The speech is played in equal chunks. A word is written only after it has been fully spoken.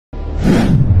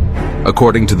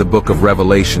According to the book of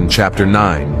Revelation, chapter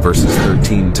 9, verses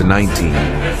 13 to 19,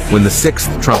 when the sixth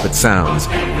trumpet sounds,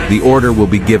 the order will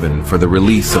be given for the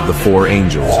release of the 4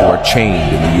 angels who are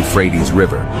chained in the Euphrates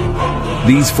River.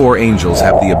 These 4 angels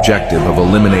have the objective of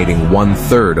eliminating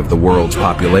 1/3 of the world's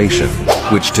population,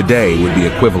 which today would be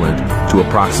equivalent to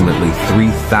approximately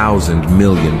 3,000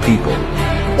 million people.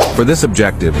 For this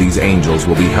objective, these angels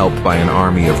will be helped by an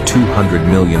army of 200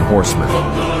 million horsemen.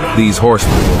 These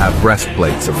horsemen will have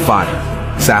breastplates of fire,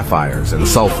 sapphires, and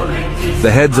sulfur.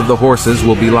 The heads of the horses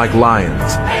will be like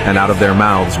lions, and out of their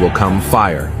mouths will come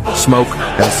fire, smoke,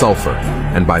 and sulfur,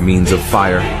 and by means of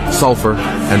fire, sulfur,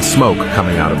 and smoke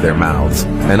coming out of their mouths,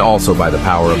 and also by the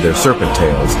power of their serpent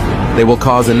tails, they will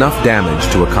cause enough damage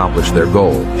to accomplish their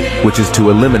goal, which is to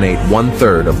eliminate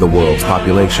 1/3 of the world's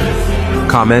population.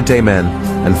 Comment amen,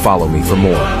 and follow me for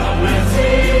more.